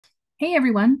Hey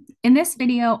everyone, in this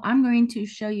video, I'm going to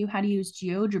show you how to use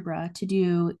GeoGebra to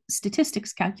do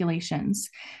statistics calculations.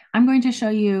 I'm going to show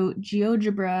you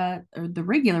GeoGebra, or the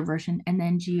regular version, and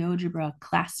then GeoGebra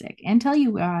Classic, and tell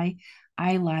you why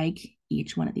I like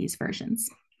each one of these versions.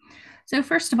 So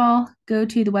first of all, go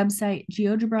to the website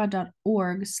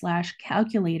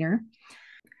geogebra.org/calculator.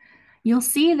 You'll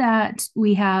see that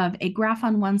we have a graph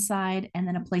on one side and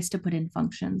then a place to put in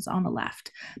functions on the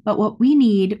left. But what we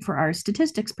need for our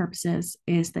statistics purposes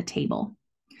is the table.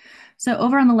 So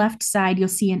over on the left side, you'll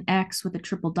see an X with the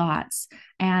triple dots.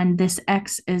 And this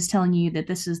X is telling you that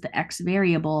this is the X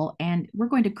variable. And we're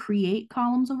going to create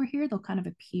columns over here. They'll kind of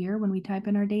appear when we type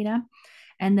in our data.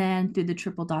 And then through the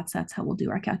triple dots, that's how we'll do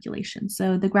our calculation.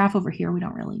 So the graph over here, we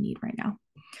don't really need right now.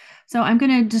 So I'm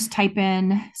going to just type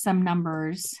in some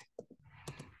numbers.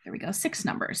 There we go, 6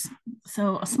 numbers.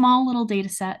 So a small little data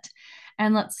set.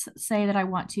 And let's say that I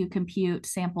want to compute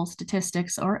sample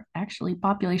statistics, or actually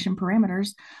population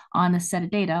parameters, on this set of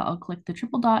data. I'll click the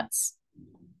triple dots,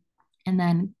 and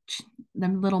then the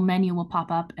little menu will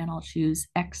pop up and I'll choose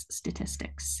X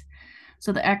statistics.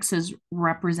 So the X is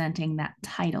representing that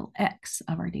title X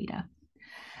of our data.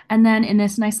 And then in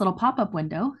this nice little pop-up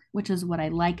window, which is what I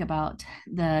like about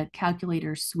the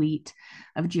calculator suite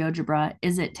of GeoGebra,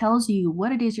 is it tells you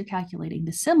what it is you're calculating,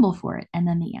 the symbol for it, and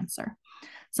then the answer.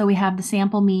 So we have the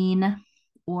sample mean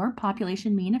or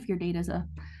population mean if your data is a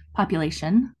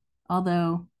population,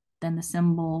 although then the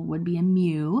symbol would be a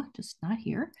mu, just not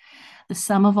here. The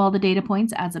sum of all the data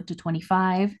points adds up to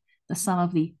 25. The sum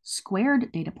of the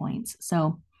squared data points.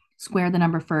 So square the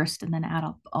number first and then add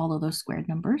up all of those squared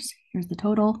numbers. Here's the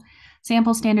total.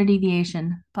 Sample standard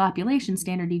deviation, population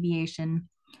standard deviation,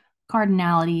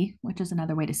 cardinality, which is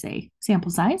another way to say sample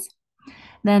size.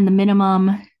 Then the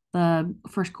minimum, the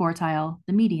first quartile,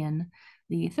 the median,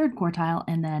 the third quartile,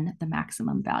 and then the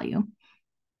maximum value.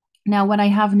 Now, what I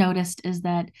have noticed is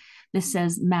that this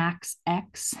says max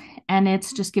X, and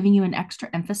it's just giving you an extra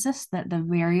emphasis that the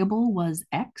variable was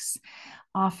X.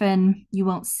 Often you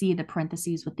won't see the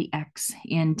parentheses with the X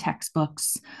in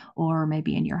textbooks or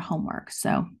maybe in your homework.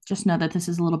 So just know that this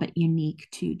is a little bit unique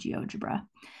to GeoGebra.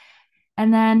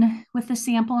 And then with the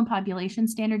sample and population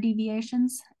standard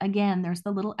deviations, again, there's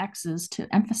the little X's to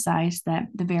emphasize that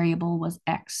the variable was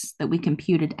X that we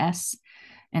computed S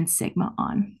and sigma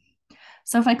on.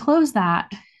 So if I close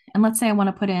that, and let's say I want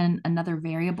to put in another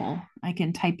variable, I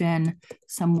can type in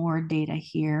some more data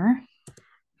here.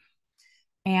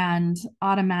 And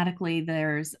automatically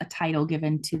there's a title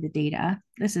given to the data.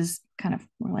 This is kind of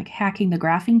more like hacking the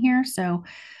graphing here. So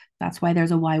that's why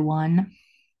there's a Y1.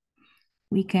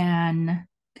 We can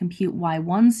compute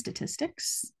Y1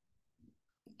 statistics.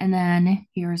 And then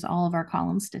here's all of our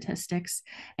column statistics.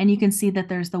 And you can see that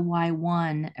there's the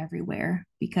Y1 everywhere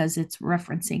because it's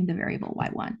referencing the variable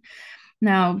Y1.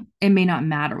 Now, it may not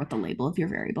matter what the label of your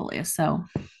variable is. So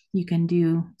you can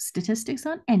do statistics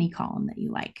on any column that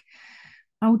you like.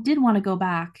 I did want to go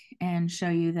back and show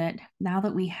you that now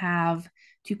that we have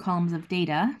 2 columns of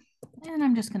data, and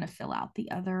I'm just going to fill out the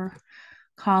other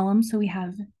column. So we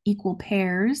have equal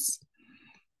pairs.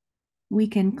 We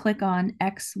can click on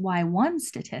XY1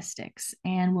 statistics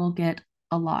and we'll get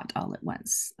a lot all at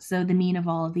once. So the mean of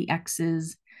all of the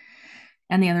X's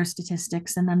and the other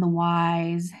statistics, and then the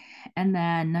Y's, and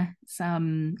then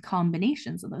some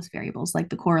combinations of those variables like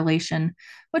the correlation,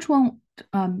 which won't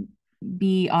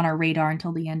be on our radar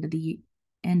until the end of the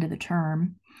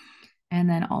term, and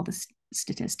then all the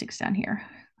statistics down here.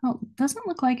 Oh, doesn't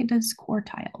look like it does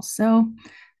quartiles, so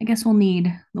I guess we'll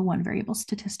need the one variable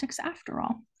statistics after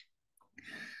all.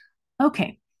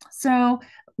 Okay, so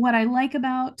what I like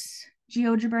about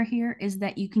GeoGebra here is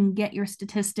that you can get your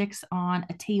statistics on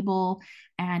a table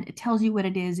and it tells you what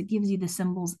it is. It gives you the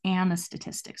symbols and the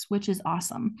statistics, which is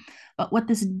awesome. But what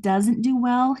this doesn't do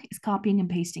well is copying and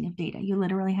pasting of data. You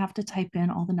literally have to type in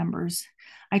all the numbers.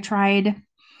 I tried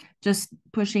just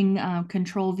pushing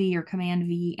Control V or Command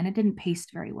V and it didn't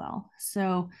paste very well.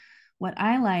 So what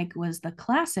I like was the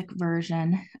classic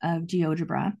version of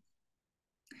GeoGebra.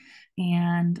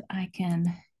 And I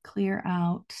can clear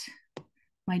out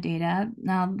my data.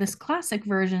 Now, this classic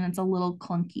version, it's a little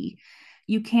clunky.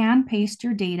 You can paste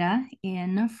your data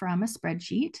in from a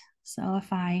spreadsheet. So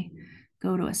if I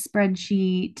go to a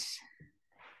spreadsheet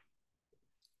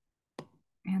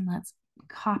and let's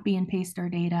copy and paste our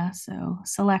data. So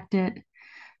select it,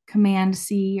 Command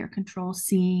C or Control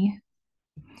C.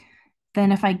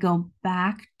 Then if I go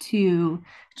back to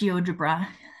GeoGebra,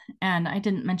 and I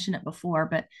didn't mention it before,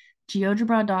 but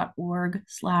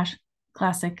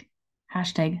geogebra.org/classic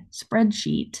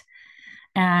 #spreadsheet.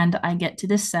 And I get to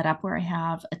this setup where I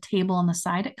have a table on the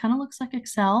side. It kind of looks like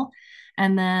Excel.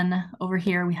 And then over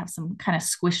here, we have some kind of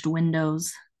squished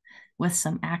windows with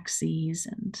some axes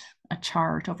and a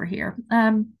chart over here,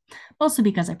 mostly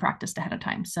because I practiced ahead of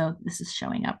time. So this is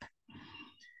showing up.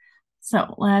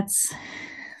 So let's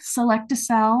select a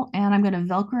cell, and I'm going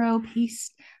to Velcro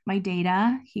paste my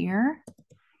data here.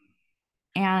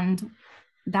 And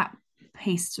that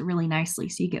pastes really nicely,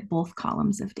 so you get both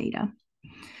columns of data.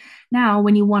 Now,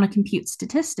 when you want to compute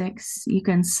statistics, you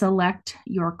can select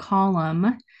your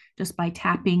column just by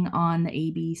tapping on the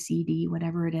A, B, C, D,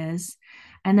 whatever it is.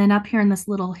 And then up here in this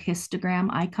little histogram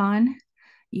icon,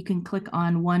 you can click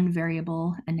on one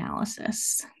variable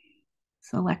analysis.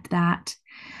 Select that.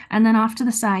 And then off to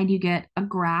the side, you get a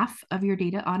graph of your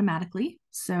data automatically.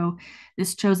 So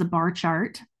this shows a bar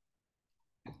chart.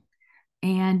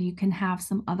 And you can have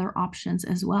some other options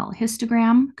as well.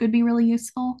 Histogram could be really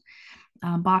useful.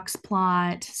 Box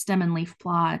plot, stem and leaf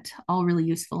plot, all really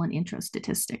useful in intro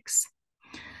statistics.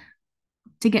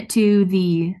 To get to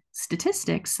the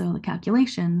statistics, so the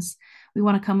calculations, we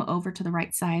want to come over to the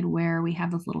right side where we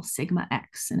have this little sigma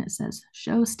X, and it says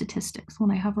show statistics when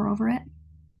I hover over it.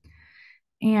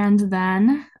 And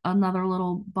then another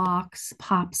little box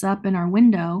pops up in our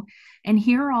window, and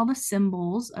here are all the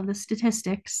symbols of the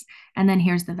statistics, and then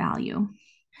here's the value.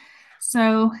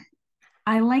 So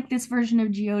I like this version of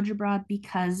GeoGebra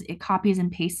because it copies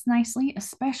and pastes nicely,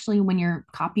 especially when you're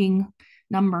copying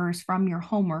numbers from your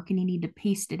homework and you need to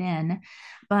paste it in.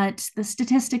 But the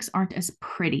statistics aren't as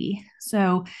pretty.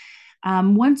 So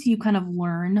once you kind of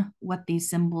learn what these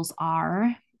symbols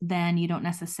are, then you don't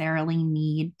necessarily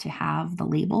need to have the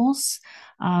labels.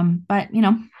 But,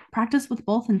 practice with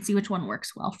both and see which one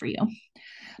works well for you.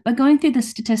 But going through the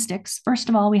statistics, first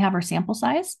of all, we have our sample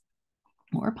size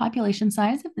or population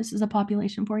size, if this is a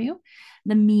population for you.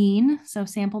 The mean, so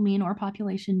sample mean or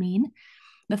population mean.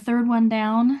 The third one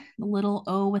down, the little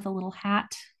O with a little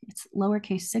hat, it's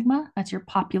lowercase sigma. That's your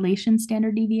population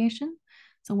standard deviation.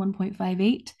 So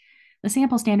 1.58. The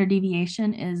sample standard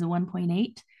deviation is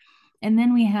 1.8. And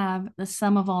then we have the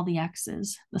sum of all the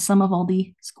x's, the sum of all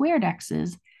the squared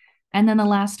x's. And then the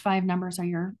last 5 numbers are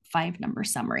your 5-number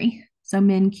summary. So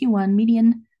min, Q1,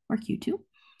 median, or Q2,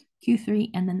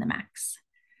 Q3, and then the max.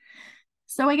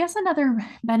 So I guess another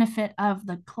benefit of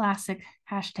the classic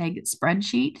hashtag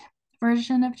spreadsheet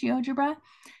version of GeoGebra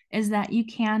is that you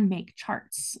can make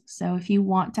charts. So if you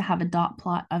want to have a dot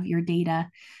plot of your data,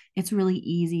 it's really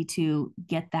easy to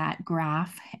get that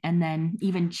graph and then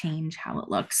even change how it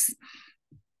looks.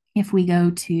 If we go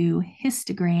to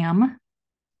histogram,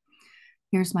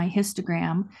 here's my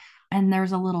histogram, and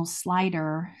there's a little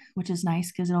slider, which is nice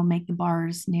because it'll make the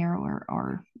bars narrower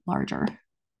or larger.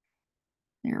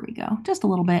 There we go, just a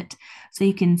little bit, so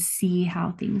you can see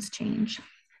how things change.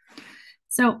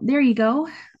 So there you go.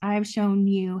 I've shown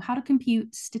you how to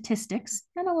compute statistics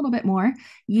and a little bit more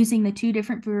using the 2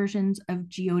 different versions of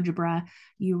GeoGebra.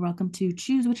 You're welcome to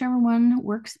choose whichever one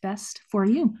works best for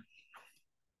you.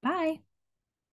 Bye.